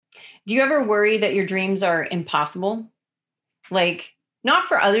Do you ever worry that your dreams are impossible? Like, not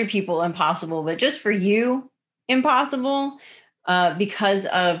for other people impossible, but just for you impossible because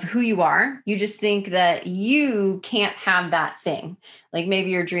of who you are. You just think that you can't have that thing. Like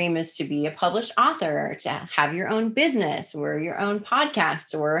maybe your dream is to be a published author, to have your own business or your own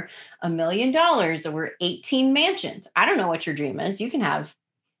podcast or $1 million or 18 mansions. I don't know what your dream is. You can have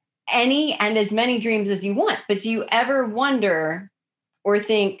any and as many dreams as you want. But do you ever wonder or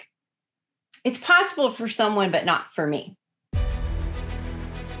think it's possible for someone, but not for me?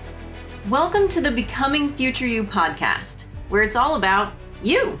 Welcome to the Becoming Future You podcast, where it's all about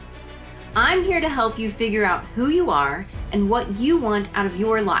you. I'm here to help you figure out who you are and what you want out of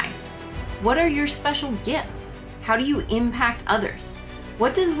your life. What are your special gifts? How do you impact others?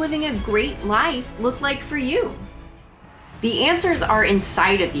 What does living a great life look like for you? The answers are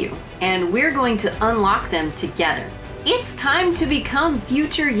inside of you, and we're going to unlock them together. It's time to become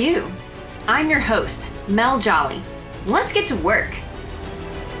future you. I'm your host, Mel Jolly. Let's get to work.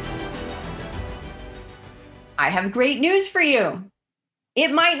 I have great news for you.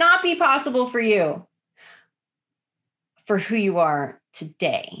 It might not be possible for you for who you are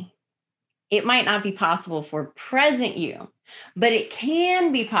today. It might not be possible for present you, but it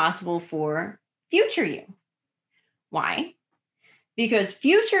can be possible for future you. Why? Because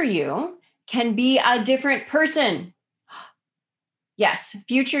future you can be a different person. Yes,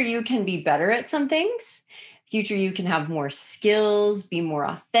 future you can be better at some things. Future you can have more skills, be more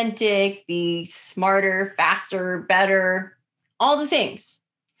authentic, be smarter, faster, better, all the things.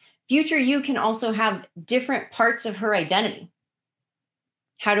 Future you can also have different parts of her identity.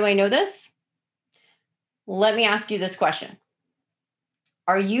 How do I know this? Let me ask you this question.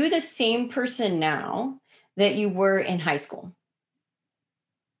 Are you the same person now that you were in high school?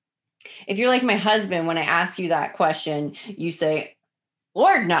 If you're like my husband, when I ask you that question, you say,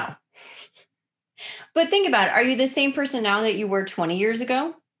 Lord, no. But think about it. Are you the same person now that you were 20 years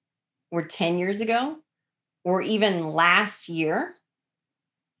ago or 10 years ago or even last year?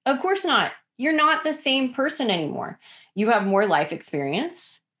 Of course not. You're not the same person anymore. You have more life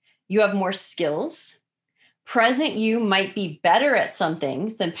experience. You have more skills. Present you might be better at some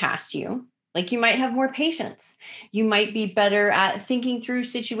things than past you. Like you might have more patience. You might be better at thinking through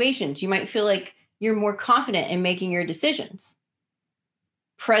situations. You might feel like you're more confident in making your decisions.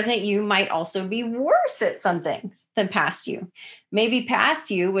 Present you might also be worse at some things than past you. Maybe past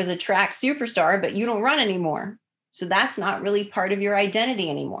you was a track superstar, but you don't run anymore. So that's not really part of your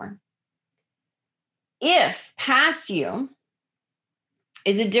identity anymore. If past you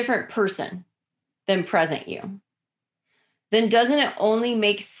is a different person than present you, then doesn't it only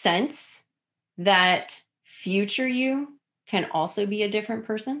make sense that future you can also be a different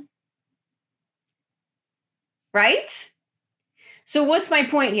person? Right? So what's my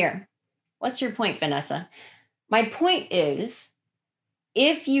point here? What's your point, Vanessa? My point is,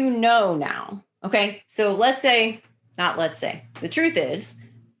 if you know now, okay, so the truth is,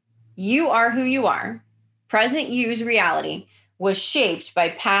 you are who you are. Present you's reality was shaped by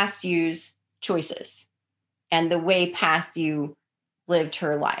past you's choices and the way past you lived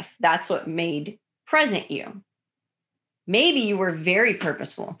her life. That's what made present you. Maybe you were very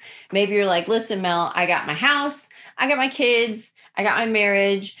purposeful. Maybe you're like, listen, Mel, I got my house, I got my kids, I got my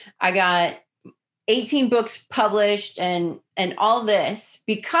marriage, I got 18 books published and all this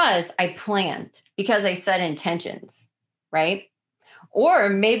because I planned, because I set intentions, right? Or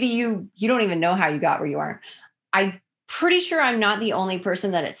maybe you don't even know how you got where you are. I'm pretty sure I'm not the only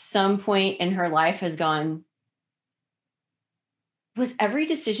person that at some point in her life has gone, was every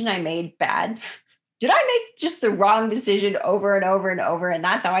decision I made bad? Did I make just the wrong decision over and over and over? And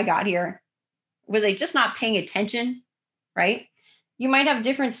that's how I got here? Was I just not paying attention? Right? You might have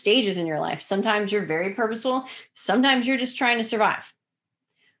different stages in your life. Sometimes you're very purposeful. Sometimes you're just trying to survive.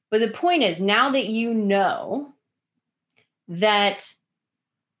 But the point is, now that you know that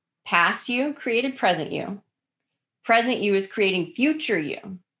past you created present you is creating future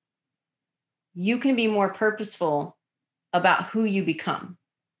you, you can be more purposeful about who you become.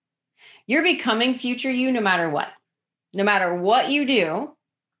 You're becoming future you no matter what. No matter what you do,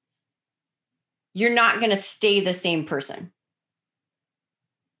 you're not going to stay the same person.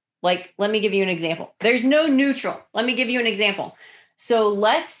 Like, let me give you an example. There's no neutral. Let me give you an example. So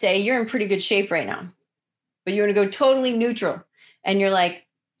let's say you're in pretty good shape right now, but you want to go totally neutral. And you're like,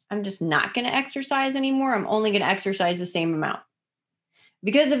 I'm just not going to exercise anymore. I'm only going to exercise the same amount.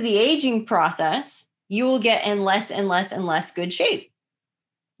 Because of the aging process, you will get in less and less and less good shape.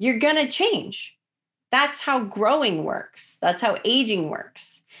 You're going to change. That's how growing works. That's how aging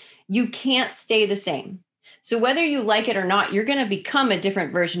works. You can't stay the same. So whether you like it or not, you're going to become a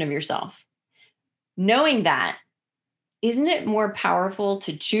different version of yourself. Knowing that, isn't it more powerful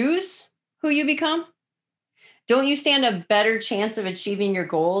to choose who you become? Don't you stand a better chance of achieving your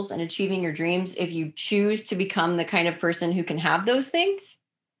goals and achieving your dreams if you choose to become the kind of person who can have those things?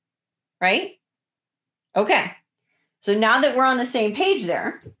 Right? Okay. So now that we're on the same page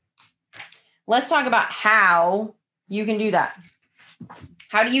there, let's talk about how you can do that.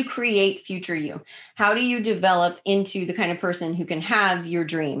 How do you create future you? How do you develop into the kind of person who can have your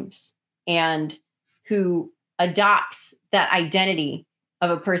dreams and who adopts that identity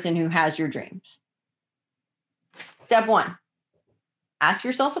of a person who has your dreams? Step one, ask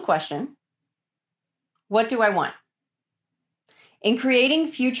yourself a question. What do I want? In creating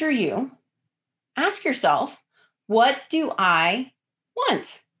future you, ask yourself, what do I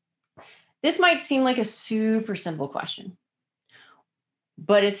want? This might seem like a super simple question,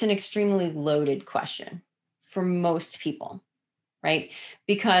 but it's an extremely loaded question for most people, right?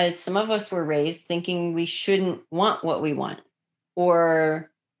 Because some of us were raised thinking we shouldn't want what we want,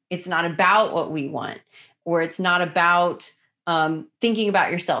 or it's not about what we want, or it's not about thinking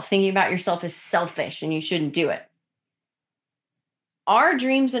about yourself. Thinking about yourself is selfish and you shouldn't do it. Our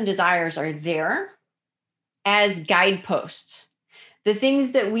dreams and desires are there as guideposts. The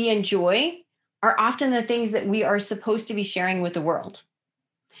things that we enjoy are often the things that we are supposed to be sharing with the world.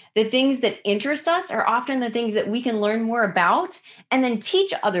 The things that interest us are often the things that we can learn more about and then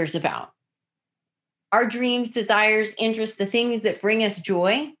teach others about. Our dreams, desires, interests, the things that bring us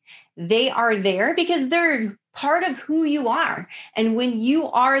joy, they are there because they're part of who you are. And when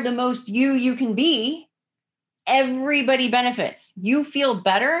you are the most you can be, everybody benefits. You feel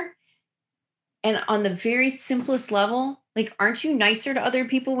better. And on the very simplest level, like, aren't you nicer to other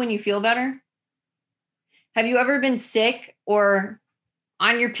people when you feel better? Have you ever been sick or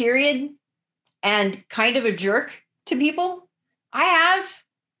on your period and kind of a jerk to people? I have.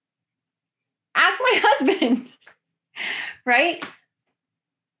 Ask my husband, right?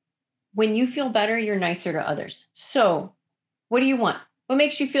 When you feel better, you're nicer to others. So, what do you want? What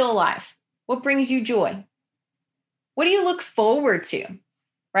makes you feel alive? What brings you joy? What do you look forward to,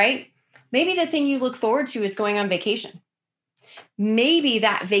 right? Maybe the thing you look forward to is going on vacation. Maybe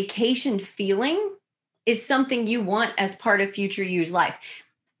that vacation feeling is something you want as part of future you's life.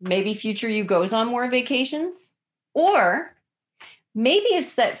 Maybe future you goes on more vacations, or maybe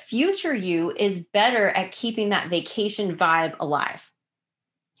it's that future you is better at keeping that vacation vibe alive.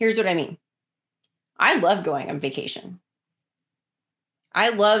 Here's what I mean. I love going on vacation. I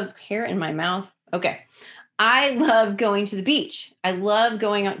love hair in my mouth. Okay. I love going to the beach. I love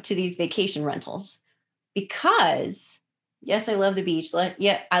going out to these vacation rentals because, yes, I love the beach.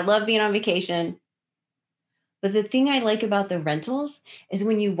 Yeah, I love being on vacation. But the thing I like about the rentals is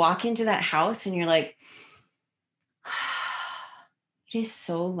when you walk into that house and you're like, it is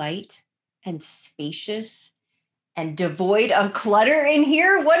so light and spacious and devoid of clutter in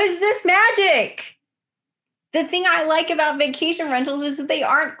here. What is this magic? The thing I like about vacation rentals is that they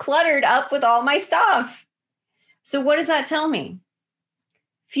aren't cluttered up with all my stuff. So what does that tell me?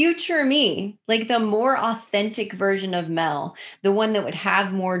 Future me, like the more authentic version of Mel, the one that would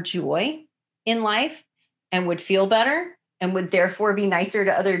have more joy in life and would feel better and would therefore be nicer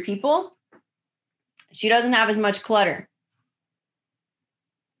to other people, she doesn't have as much clutter.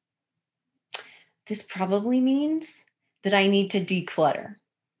 This probably means that I need to declutter,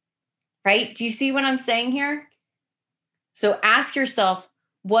 right? Do you see what I'm saying here? So ask yourself,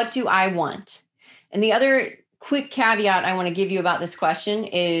 what do I want? And the other quick caveat I want to give you about this question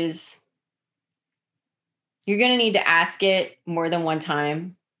is you're going to need to ask it more than one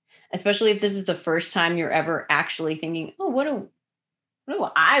time, especially if this is the first time you're ever actually thinking, oh, what do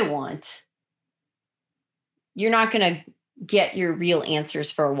I want? You're not going to get your real answers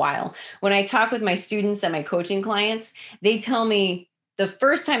for a while. When I talk with my students and my coaching clients, they tell me the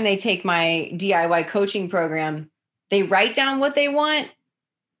first time they take my DIY coaching program, they write down what they want.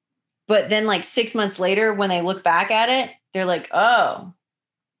 But then like 6 months later, when they look back at it, they're like, oh,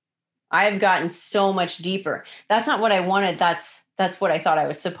 I've gotten so much deeper. That's not what I wanted. That's what I thought I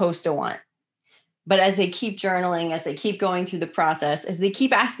was supposed to want. But as they keep journaling, as they keep going through the process, as they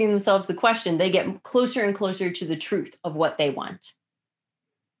keep asking themselves the question, they get closer and closer to the truth of what they want.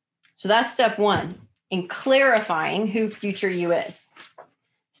 So that's step one in clarifying who future you is.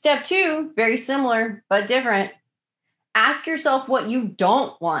 Step two, very similar, but different. Ask yourself what you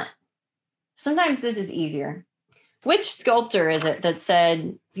don't want. Sometimes this is easier. Which sculptor is it that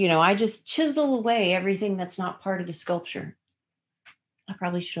said, I just chisel away everything that's not part of the sculpture? I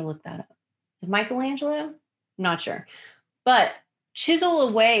probably should have looked that up. Michelangelo? Not sure. But chisel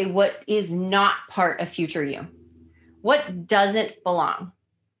away what is not part of future you. What doesn't belong,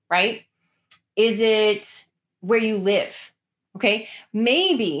 right? Is it where you live? Okay.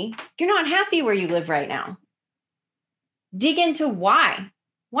 Maybe you're not happy where you live right now. Dig into why.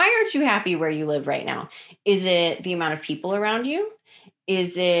 Why aren't you happy where you live right now? Is it the amount of people around you?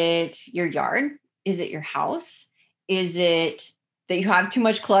 Is it your yard? Is it your house? Is it that you have too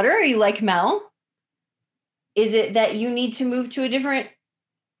much clutter? Or you like Mel? Is it that you need to move to a different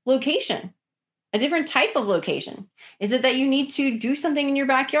location, a different type of location? Is it that you need to do something in your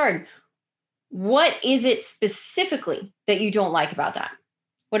backyard? What is it specifically that you don't like about that?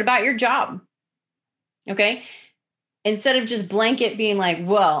 What about your job? Okay. Instead of just blanket being like,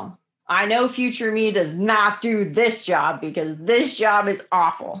 well, I know future me does not do this job because this job is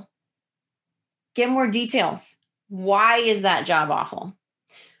awful. Get more details. Why is that job awful?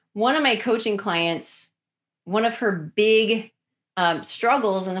 One of my coaching clients, one of her big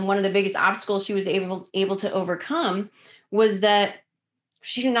struggles, and then one of the biggest obstacles she was able to overcome was that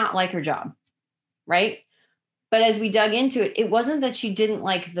she did not like her job, right? But as we dug into it, it wasn't that she didn't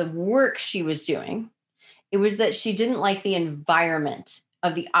like the work she was doing. It was that she didn't like the environment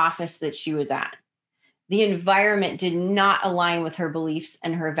of the office that she was at. The environment did not align with her beliefs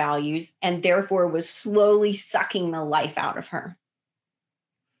and her values, and therefore was slowly sucking the life out of her.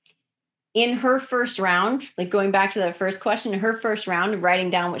 In her first round, like going back to that first question, her first round of writing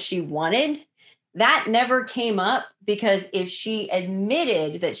down what she wanted, that never came up because if she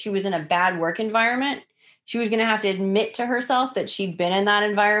admitted that she was in a bad work environment, she was going to have to admit to herself that she'd been in that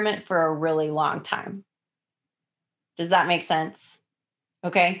environment for a really long time. Does that make sense?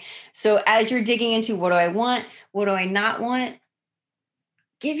 Okay. So as you're digging into what do I want? What do I not want?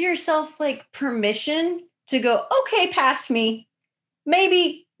 Give yourself like permission to go, okay, past me.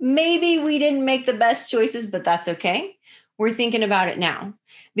 Maybe we didn't make the best choices, but that's okay. We're thinking about it now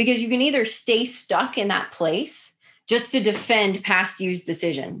because you can either stay stuck in that place just to defend past you's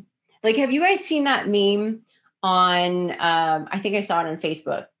decision. Like, have you guys seen that meme on, I think I saw it on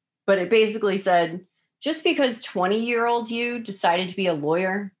Facebook, but it basically said, just because 20-year-old you decided to be a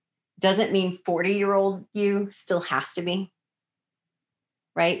lawyer doesn't mean 40-year-old you still has to be,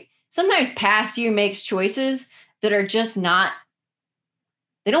 right? Sometimes past you makes choices that are just not,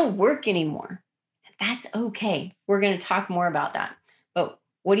 they don't work anymore. That's okay. We're going to talk more about that. But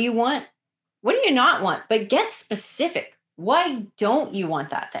what do you want? What do you not want? But get specific. Why don't you want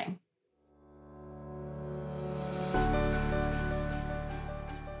that thing?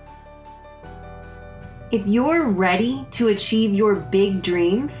 If you're ready to achieve your big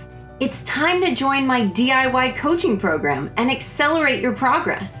dreams, it's time to join my DIY coaching program and accelerate your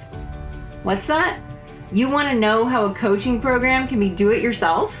progress. What's that? You want to know how a coaching program can be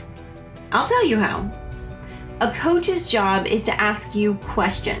do-it-yourself? I'll tell you how. A coach's job is to ask you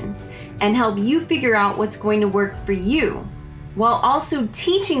questions and help you figure out what's going to work for you, while also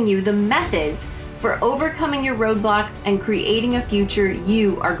teaching you the methods for overcoming your roadblocks and creating a future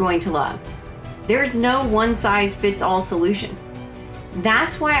you are going to love. There's no one-size-fits-all solution.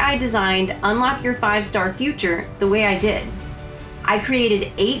 That's why I designed Unlock Your 5-Star Future the way I did. I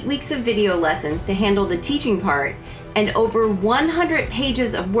created 8 weeks of video lessons to handle the teaching part and over 100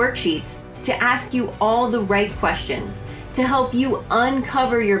 pages of worksheets to ask you all the right questions to help you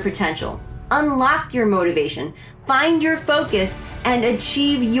uncover your potential, unlock your motivation, find your focus, and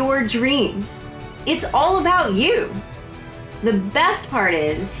achieve your dreams. It's all about you. The best part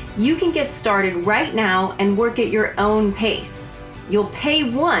is you can get started right now and work at your own pace. You'll pay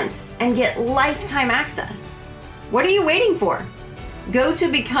once and get lifetime access. What are you waiting for? Go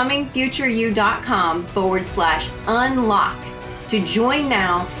to becomingfutureyou.com/unlock to join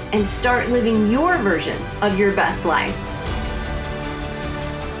now and start living your version of your best life.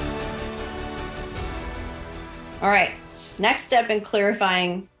 All right, next step in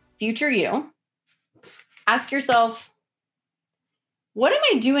clarifying future you, ask yourself, what am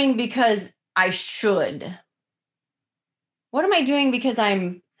I doing because I should? What am I doing because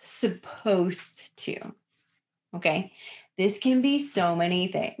I'm supposed to? Okay, this can be so many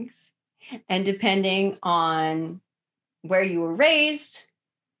things. And depending on where you were raised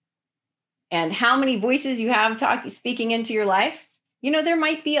and how many voices you have speaking into your life, there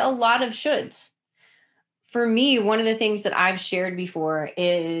might be a lot of shoulds. For me, one of the things that I've shared before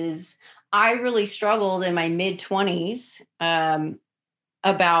is I really struggled in my mid-20s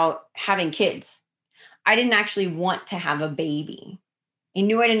about having kids. I didn't actually want to have a baby. I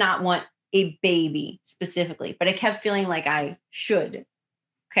knew I did not want a baby specifically, but I kept feeling like I should.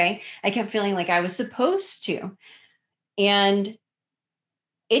 Okay. I kept feeling like I was supposed to. And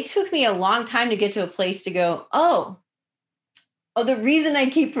it took me a long time to get to a place to go, oh, Oh, the reason I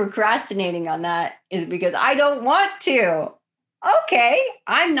keep procrastinating on that is because I don't want to. Okay,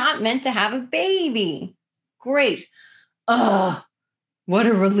 I'm not meant to have a baby. Great. Ugh, what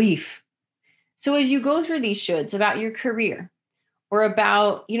a relief. So as you go through these shoulds about your career or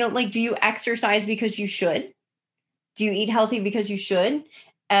about, like, do you exercise because you should? Do you eat healthy because you should?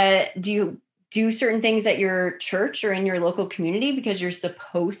 Do you do certain things at your church or in your local community because you're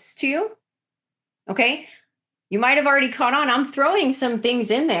supposed to? Okay. You might have already caught on. I'm throwing some things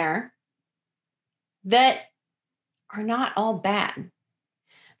in there that are not all bad.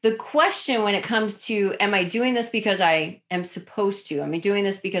 The question when it comes to, am I doing this because I am supposed to? Am I doing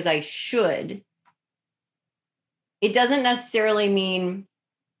this because I should? It doesn't necessarily mean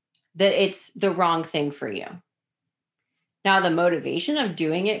that it's the wrong thing for you. Now, the motivation of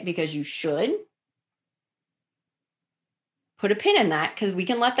doing it because you should, put a pin in that because we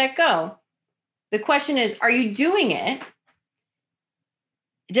can let that go. The question is, are you doing it?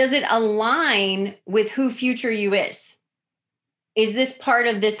 Does it align with who future you is? Is this part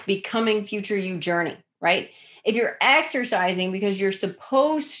of this becoming future you journey, right? If you're exercising because you're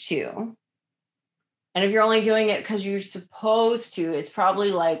supposed to, and if you're only doing it because you're supposed to, it's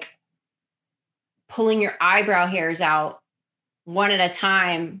probably like pulling your eyebrow hairs out one at a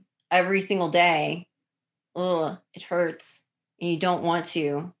time every single day. Ugh, it hurts. And you don't want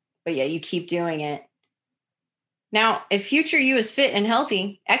to, but yet you keep doing it. Now, if future you is fit and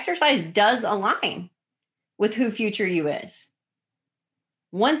healthy, exercise does align with who future you is.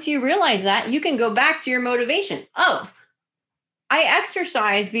 Once you realize that, you can go back to your motivation. Oh, I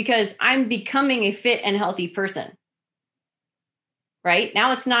exercise because I'm becoming a fit and healthy person. Right?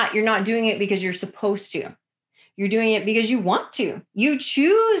 Now you're not doing it because you're supposed to. You're doing it because you want to. You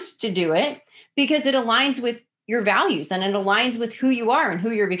choose to do it because it aligns with your values and it aligns with who you are and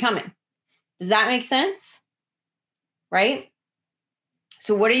who you're becoming. Does that make sense? Right?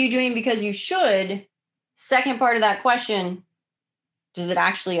 So what are you doing because you should? Second part of that question, does it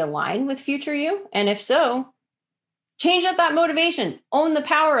actually align with future you? And if so, change up that motivation. Own the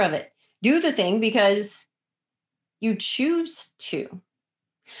power of it. Do the thing because you choose to.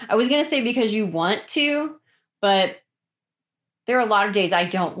 I was going to say because you want to, but there are a lot of days I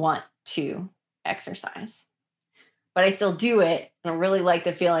don't want to exercise, but I still do it. And I really like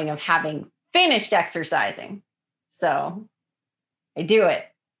the feeling of having finished exercising. So I do it.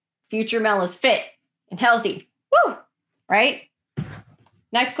 Future Mel is fit and healthy. Woo! Right?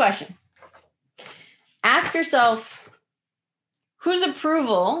 Next question. Ask yourself, whose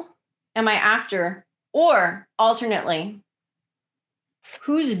approval am I after? Or alternately,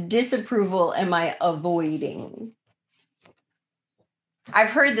 whose disapproval am I avoiding?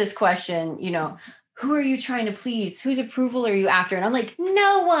 I've heard this question, who are you trying to please? Whose approval are you after? And I'm like,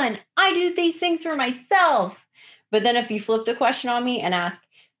 no one. I do these things for myself. But then if you flip the question on me and ask,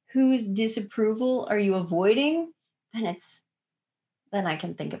 whose disapproval are you avoiding? Then I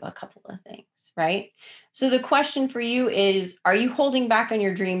can think of a couple of things, right? So the question for you is, are you holding back on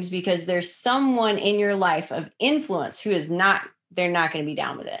your dreams because there's someone in your life of influence who they're not going to be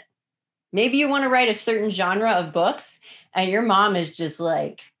down with it? Maybe you want to write a certain genre of books and your mom is just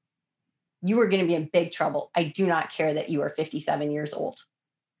like, you are going to be in big trouble. I do not care that you are 57 years old.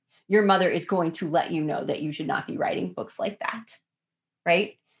 Your mother is going to let you know that you should not be writing books like that,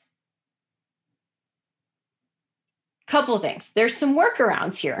 right? Couple of things. There's some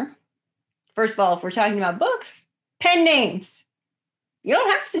workarounds here. First of all, if we're talking about books, pen names. You don't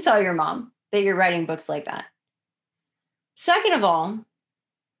have to tell your mom that you're writing books like that. Second of all,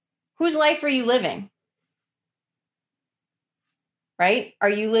 whose life are you living? Right? Are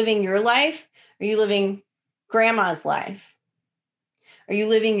you living your life? Are you living grandma's life? Are you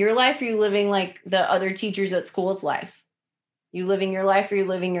living your life? Or are you living like the other teachers at school's life? You living your life or are you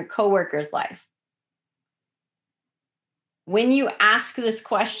living your coworker's life? When you ask this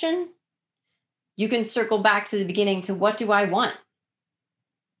question, you can circle back to the beginning to what do I want?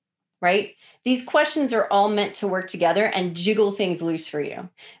 Right? These questions are all meant to work together and jiggle things loose for you.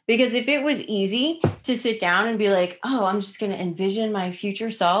 Because if it was easy to sit down and be like, oh, I'm just going to envision my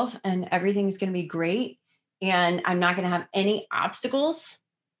future self and everything's going to be great and I'm not going to have any obstacles,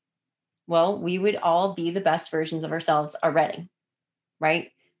 well, we would all be the best versions of ourselves already,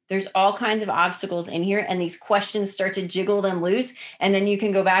 right? There's all kinds of obstacles in here and these questions start to jiggle them loose. And then you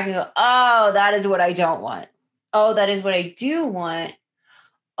can go back and go, oh, that is what I don't want. Oh, that is what I do want.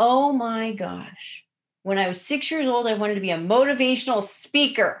 Oh my gosh. When I was 6 years old, I wanted to be a motivational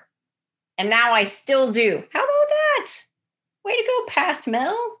speaker. And now I still do. How about that? Way to go, past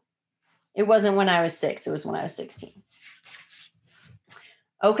Mel. It wasn't when I was 6. It was when I was 16.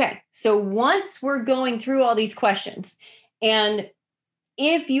 Okay. So once we're going through all these questions And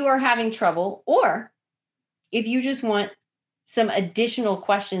if you are having trouble, or if you just want some additional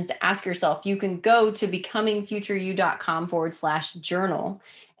questions to ask yourself, you can go to becomingfutureyou.com/journal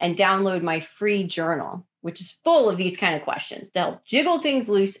and download my free journal, which is full of these kind of questions to help jiggle things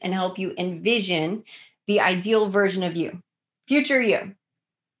loose and help you envision the ideal version of you, future you.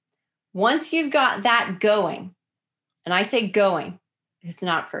 Once you've got that going, and I say going, it's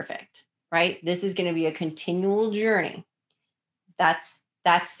not perfect, right? This is going to be a continual journey. That's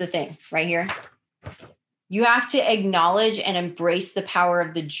the thing right here. You have to acknowledge and embrace the power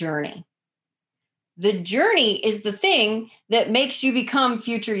of the journey. The journey is the thing that makes you become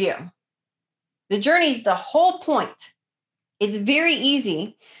future you. The journey is the whole point. It's very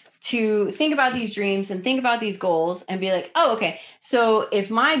easy to think about these dreams and think about these goals and be like, oh, okay, so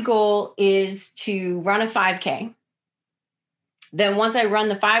if my goal is to run a 5K, then once I run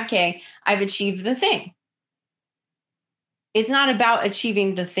the 5K, I've achieved the thing. It's not about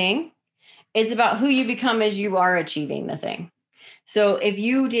achieving the thing. It's about who you become as you are achieving the thing. So if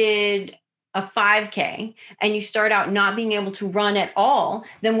you did a 5K and you start out not being able to run at all,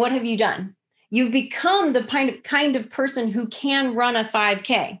 then what have you done? You've become the kind of person who can run a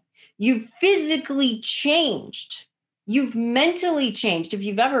 5K. You've physically changed. You've mentally changed. If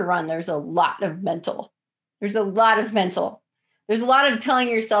you've ever run, there's a lot of mental. There's a lot of telling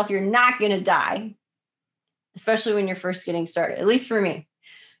yourself you're not going to die, especially when you're first getting started, at least for me.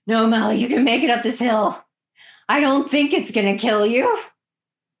 No, Mel, you can make it up this hill. I don't think it's going to kill you.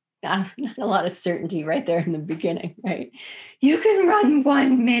 Not a lot of certainty right there in the beginning, right? You can run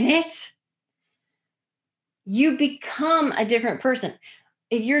 1 minute. You become a different person.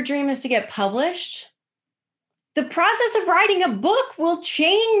 If your dream is to get published, the process of writing a book will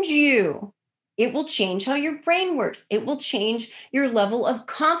change you. It will change how your brain works. It will change your level of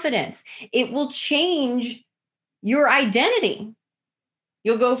confidence. It will change your identity.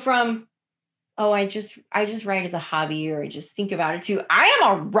 You'll go from, oh, I just write as a hobby, or I just think about it, to I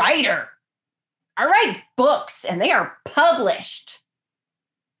am a writer. I write books and they are published.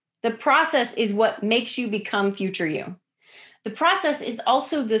 The process is what makes you become future you. The process is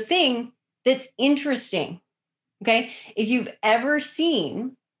also the thing that's interesting. Okay. If you've ever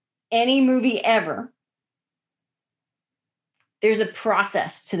seen any movie ever, there's a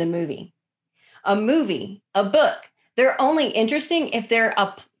process to the movie. A movie, a book, they're only interesting if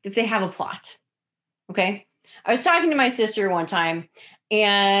they have a plot. Okay. I was talking to my sister one time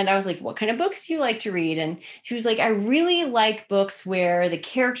and I was like, what kind of books do you like to read? And she was like, I really like books where the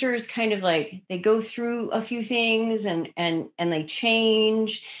characters kind of like, they go through a few things and they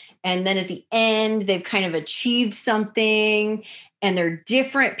change. And then at the end, they've kind of achieved something and they're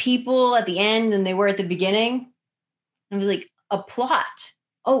different people at the end than they were at the beginning. And I was like, a plot.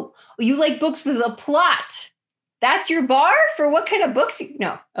 Oh, you like books with a plot. That's your bar for what kind of books?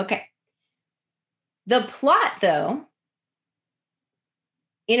 No. Okay. The plot, though,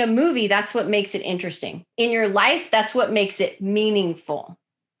 in a movie, that's what makes it interesting. In your life, that's what makes it meaningful.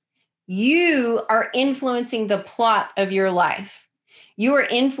 You are influencing the plot of your life. You are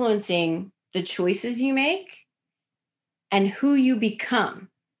influencing the choices you make and who you become.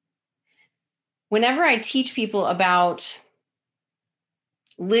 Whenever I teach people about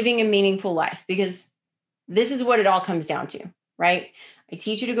living a meaningful life, because this is what it all comes down to, right? I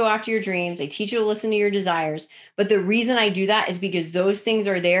teach you to go after your dreams. I teach you to listen to your desires. But the reason I do that is because those things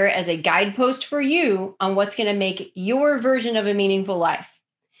are there as a guidepost for you on what's going to make your version of a meaningful life.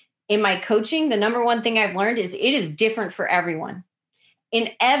 In my coaching, the number one thing I've learned is it is different for everyone.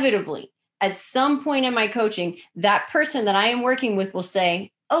 Inevitably, at some point in my coaching, that person that I am working with will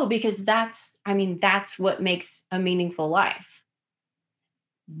say, oh, because that's what makes a meaningful life.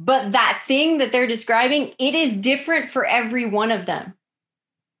 But that thing that they're describing, it is different for every one of them.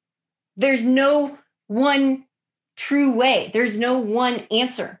 There's no one true way. There's no one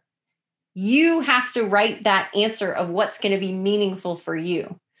answer. You have to write that answer of what's going to be meaningful for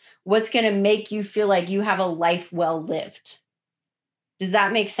you, what's going to make you feel like you have a life well lived. Does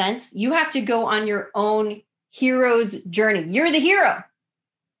that make sense? You have to go on your own hero's journey. You're the hero.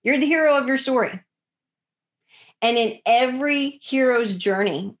 You're the hero of your story. And in every hero's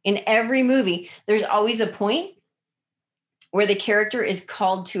journey, in every movie, there's always a point where the character is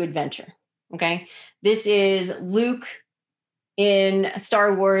called to adventure. Okay. This is Luke in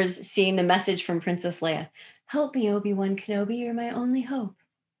Star Wars seeing the message from Princess Leia. Help me, Obi-Wan Kenobi, you're my only hope.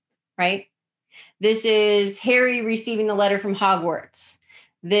 Right? This is Harry receiving the letter from Hogwarts.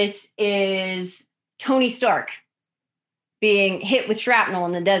 This is Tony Stark being hit with shrapnel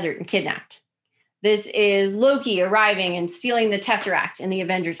in the desert and kidnapped. This is Loki arriving and stealing the Tesseract in the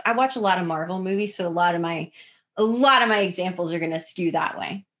Avengers. I watch a lot of Marvel movies, so a lot of my A lot of my examples are going to skew that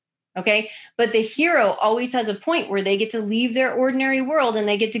way. Okay. But the hero always has a point where they get to leave their ordinary world and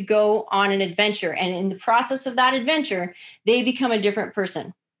they get to go on an adventure. And in the process of that adventure, they become a different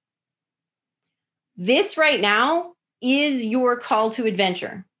person. This right now is your call to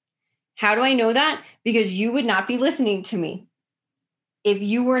adventure. How do I know that? Because you would not be listening to me if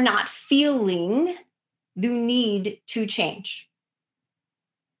you were not feeling the need to change.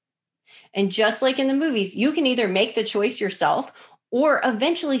 And just like in the movies, you can either make the choice yourself or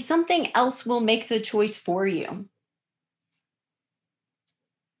eventually something else will make the choice for you.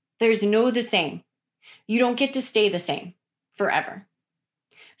 There's no the same. You don't get to stay the same forever.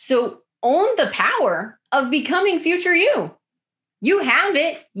 So own the power of becoming future you. You have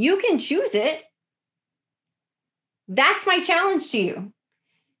it. You can choose it. That's my challenge to you.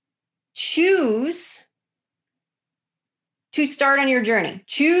 Choose to start on your journey.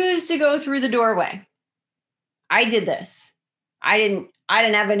 Choose to go through the doorway. I did this. I didn't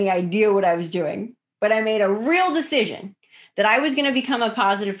have any idea what I was doing, but I made a real decision that I was going to become a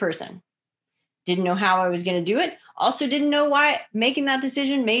positive person. Didn't know how I was going to do it. Also didn't know why making that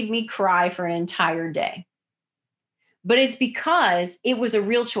decision made me cry for an entire day. But it's because it was a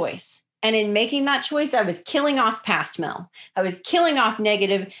real choice. And in making that choice, I was killing off past Mel. I was killing off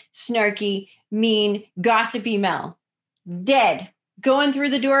negative, snarky, mean, gossipy Mel. Dead. Going through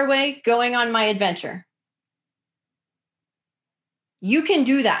the doorway, going on my adventure. You can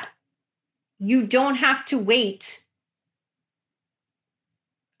do that. You don't have to wait.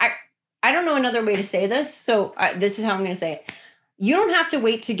 I don't know another way to say this, so this is how I'm going to say it. You don't have to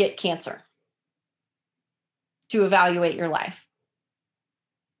wait to get cancer to evaluate your life.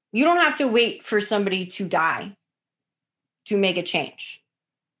 You don't have to wait for somebody to die to make a change.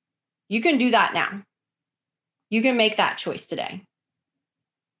 You can do that now. You can make that choice today.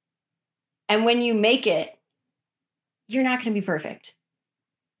 And when you make it, you're not going to be perfect,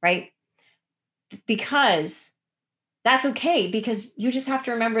 right? Because that's okay, because you just have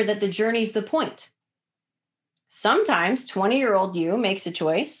to remember that the journey's the point. Sometimes 20-year-old you makes a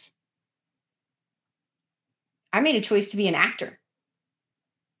choice. I made a choice to be an actor.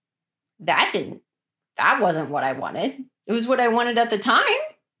 That wasn't what I wanted. It was what I wanted at the time.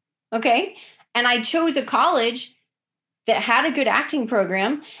 Okay. And I chose a college that had a good acting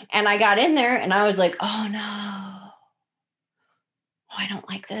program. And I got in there and I was like, oh no. Oh, I don't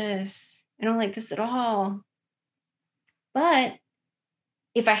like this. I don't like this at all. But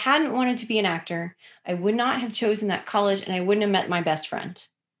if I hadn't wanted to be an actor, I would not have chosen that college and I wouldn't have met my best friend.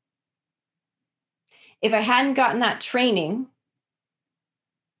 If I hadn't gotten that training,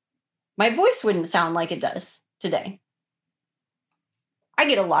 my voice wouldn't sound like it does today. I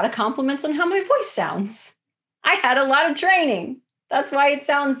get a lot of compliments on how my voice sounds. I had a lot of training. That's why it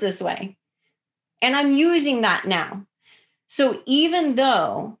sounds this way. And I'm using that now. So even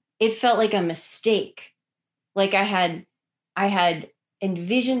though it felt like a mistake, like I had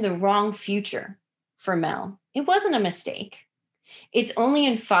envisioned the wrong future for Mel, it wasn't a mistake. It's only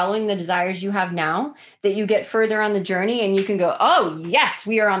in following the desires you have now that you get further on the journey and you can go, oh, yes,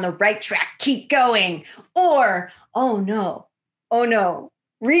 we are on the right track. Keep going. Or, oh, no,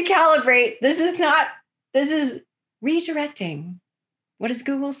 recalibrate. This is redirecting. What does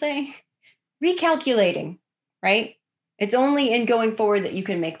Google say? Recalculating, right? It's only in going forward that you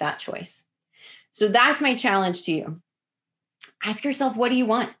can make that choice. So that's my challenge to you. Ask yourself, what do you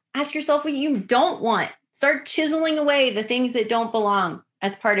want? Ask yourself what you don't want. Start chiseling away the things that don't belong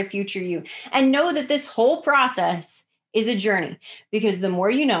as part of future you. And know that this whole process is a journey, because the more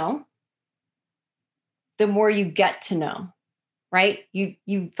you know, the more you get to know, right? You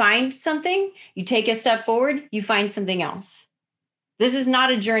find something, you take a step forward, you find something else. This is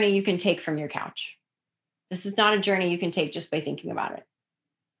not a journey you can take from your couch. This is not a journey you can take just by thinking about it.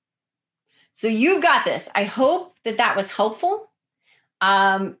 So you've got this. I hope that was helpful.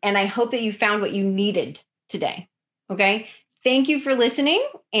 And I hope that you found what you needed today. Okay. Thank you for listening.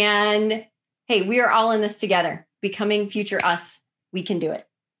 And hey, we are all in this together. Becoming future us. We can do it.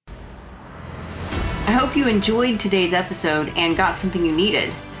 I hope you enjoyed today's episode and got something you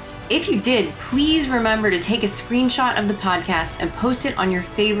needed. If you did, please remember to take a screenshot of the podcast and post it on your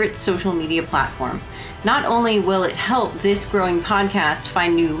favorite social media platform. Not only will it help this growing podcast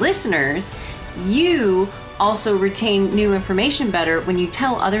find new listeners, you also retain new information better when you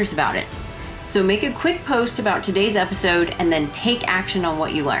tell others about it. So make a quick post about today's episode and then take action on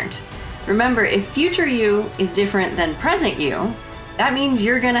what you learned. Remember, if future you is different than present you, that means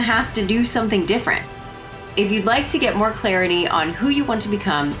you're going to have to do something different. If you'd like to get more clarity on who you want to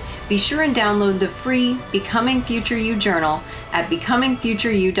become, be sure and download the free Becoming Future You journal at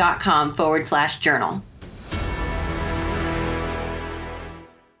becomingfutureyou.com/journal.